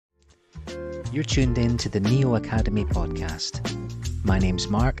You're tuned in to the Neo Academy podcast. My name's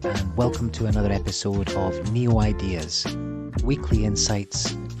Mark, and welcome to another episode of NEOideas, weekly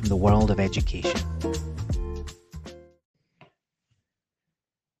insights from the world of education.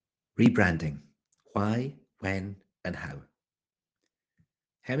 Rebranding. Why, when, and how?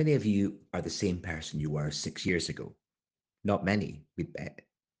 How many of you are the same person you were 6 years ago? Not many, we'd bet.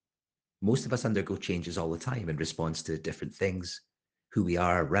 Most of us undergo changes all the time in response to different things, who we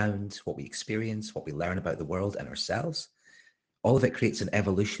are around, what we experience, what we learn about the world and ourselves. All of it creates an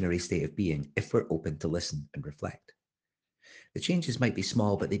evolutionary state of being if we're open to listen and reflect. The changes might be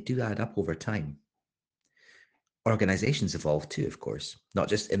small, but they do add up over time. Organizations evolve too, of course, not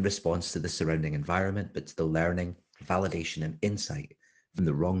just in response to the surrounding environment, but to the learning, validation, and insight from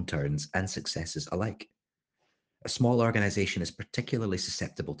the wrong turns and successes alike. A small organization is particularly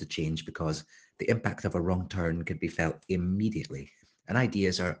susceptible to change because the impact of a wrong turn can be felt immediately, and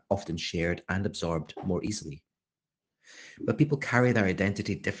ideas are often shared and absorbed more easily. But people carry their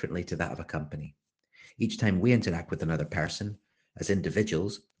identity differently to that of a company. Each time we interact with another person, as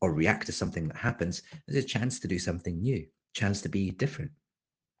individuals, or react to something that happens, there's a chance to do something new, chance to be different.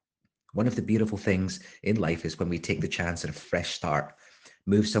 One of the beautiful things in life is when we take the chance at a fresh start,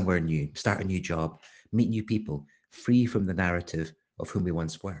 move somewhere new, start a new job, meet new people, free from the narrative of whom we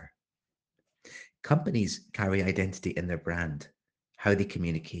once were. Companies carry identity in their brand, how they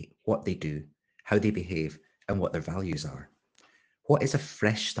communicate, what they do, how they behave, and what their values are. What is a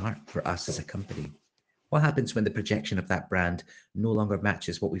fresh start for us as a company? What happens when the projection of that brand no longer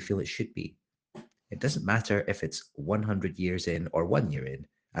matches what we feel it should be? It doesn't matter if it's 100 years in or 1 year in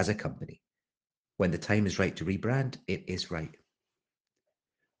as a company. When the time is right to rebrand, it is right.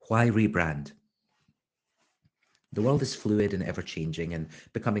 Why rebrand? The world is fluid and ever-changing and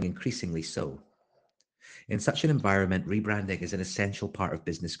becoming increasingly so. In such an environment, rebranding is an essential part of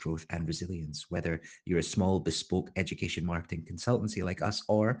business growth and resilience. Whether you're a small, bespoke education marketing consultancy like us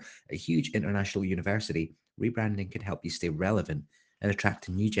or a huge international university, rebranding can help you stay relevant and attract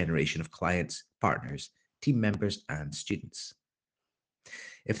a new generation of clients, partners, team members, and students.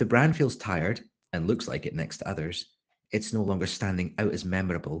 If the brand feels tired and looks like it next to others, it's no longer standing out as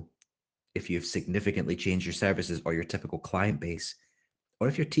memorable. If you've significantly changed your services or your typical client base, or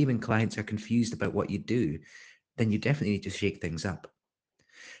if your team and clients are confused about what you do, then you definitely need to shake things up.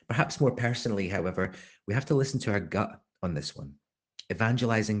 Perhaps more personally, however, we have to listen to our gut on this one.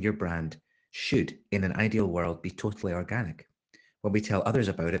 Evangelizing your brand should, in an ideal world, be totally organic. When we tell others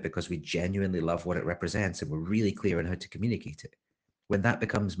about it because we genuinely love what it represents and we're really clear on how to communicate it. When that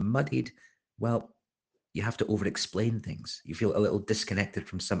becomes muddied, well, you have to over-explain things. You feel a little disconnected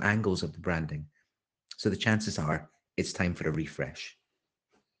from some angles of the branding. So the chances are it's time for a refresh.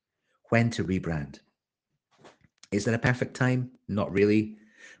 When to rebrand? Is there a perfect time? Not really.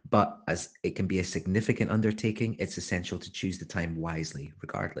 But as it can be a significant undertaking, it's essential to choose the time wisely,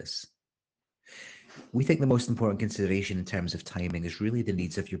 regardless. We think the most important consideration in terms of timing is really the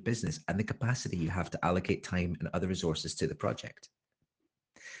needs of your business and the capacity you have to allocate time and other resources to the project.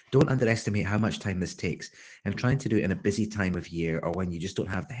 Don't underestimate how much time this takes, and trying to do it in a busy time of year or when you just don't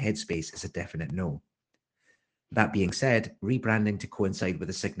have the headspace is a definite no. That being said, rebranding to coincide with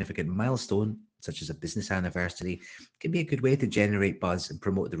a significant milestone, such as a business anniversary, can be a good way to generate buzz and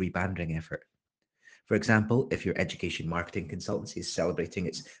promote the rebranding effort. For example, if your education marketing consultancy is celebrating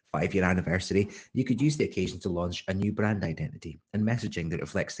its 5 year anniversary, you could use the occasion to launch a new brand identity and messaging that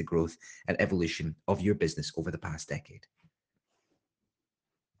reflects the growth and evolution of your business over the past decade.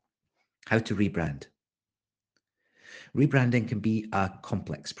 How to rebrand. Rebranding can be a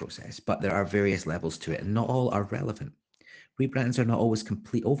complex process, but there are various levels to it, and not all are relevant. Rebrands are not always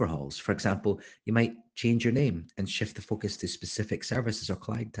complete overhauls. For example, you might change your name and shift the focus to specific services or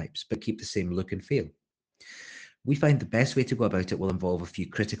client types, but keep the same look and feel. We find the best way to go about it will involve a few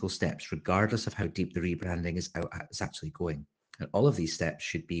critical steps, regardless of how deep the rebranding is actually going. And all of these steps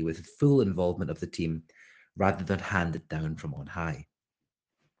should be with full involvement of the team rather than handed down from on high.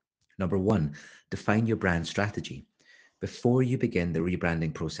 Number one, define your brand strategy. Before you begin the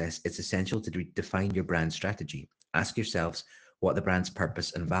rebranding process, it's essential to define your brand strategy. Ask yourselves what the brand's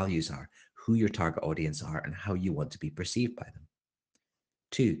purpose and values are, who your target audience are, and how you want to be perceived by them.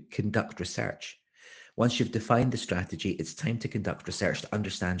 Two, conduct research. Once you've defined the strategy, it's time to conduct research to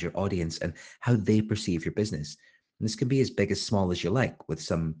understand your audience and how they perceive your business. And this can be as big as small as you like, with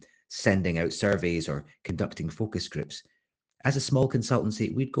some sending out surveys or conducting focus groups. As a small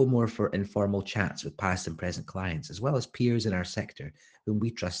consultancy, we'd go more for informal chats with past and present clients, as well as peers in our sector whom we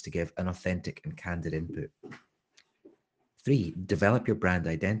trust to give an authentic and candid input. Three, develop your brand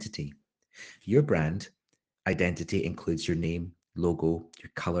identity. Your brand identity includes your name, logo, your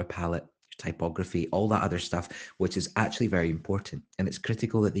color palette, typography, all that other stuff, which is actually very important. And it's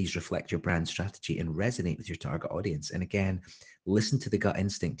critical that these reflect your brand strategy and resonate with your target audience. And again, listen to the gut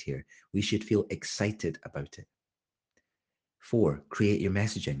instinct here. We should feel excited about it. 4, create your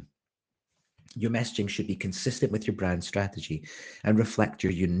messaging. Your messaging should be consistent with your brand strategy and reflect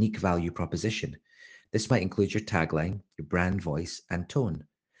your unique value proposition. This might include your tagline, your brand voice, and tone.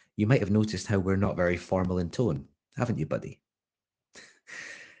 You might have noticed how we're not very formal in tone, haven't you, buddy?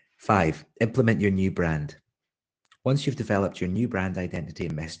 5, implement your new brand. Once you've developed your new brand identity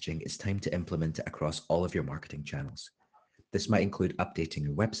and messaging, it's time to implement it across all of your marketing channels. This might include updating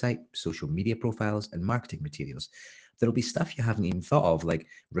your website, social media profiles, and marketing materials. There'll be stuff you haven't even thought of, like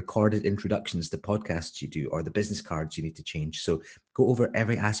recorded introductions to podcasts you do or the business cards you need to change. So go over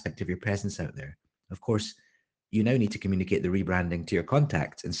every aspect of your presence out there. Of course, you now need to communicate the rebranding to your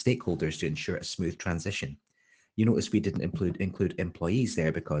contacts and stakeholders to ensure a smooth transition. You notice we didn't include employees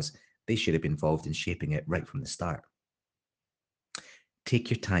there because they should have been involved in shaping it right from the start. Take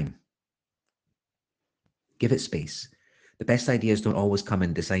your time. Give it space. The best ideas don't always come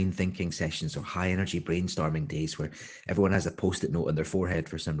in design thinking sessions or high energy brainstorming days where everyone has a post it note on their forehead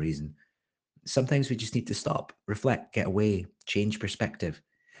for some reason. Sometimes we just need to stop, reflect, get away, change perspective.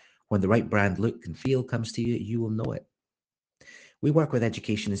 When the right brand look and feel comes to you, you will know it. We work with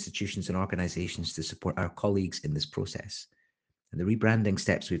education institutions and organizations to support our colleagues in this process. And the rebranding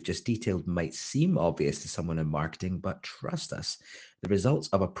steps we've just detailed might seem obvious to someone in marketing, but trust us, the results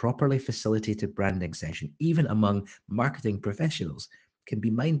of a properly facilitated branding session, even among marketing professionals, can be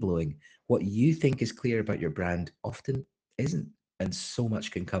mind blowing. What you think is clear about your brand often isn't, and so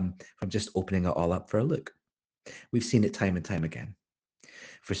much can come from just opening it all up for a look. We've seen it time and time again.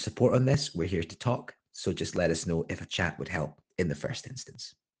 For support on this, we're here to talk, so just let us know if a chat would help in the first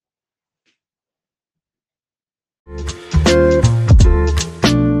instance.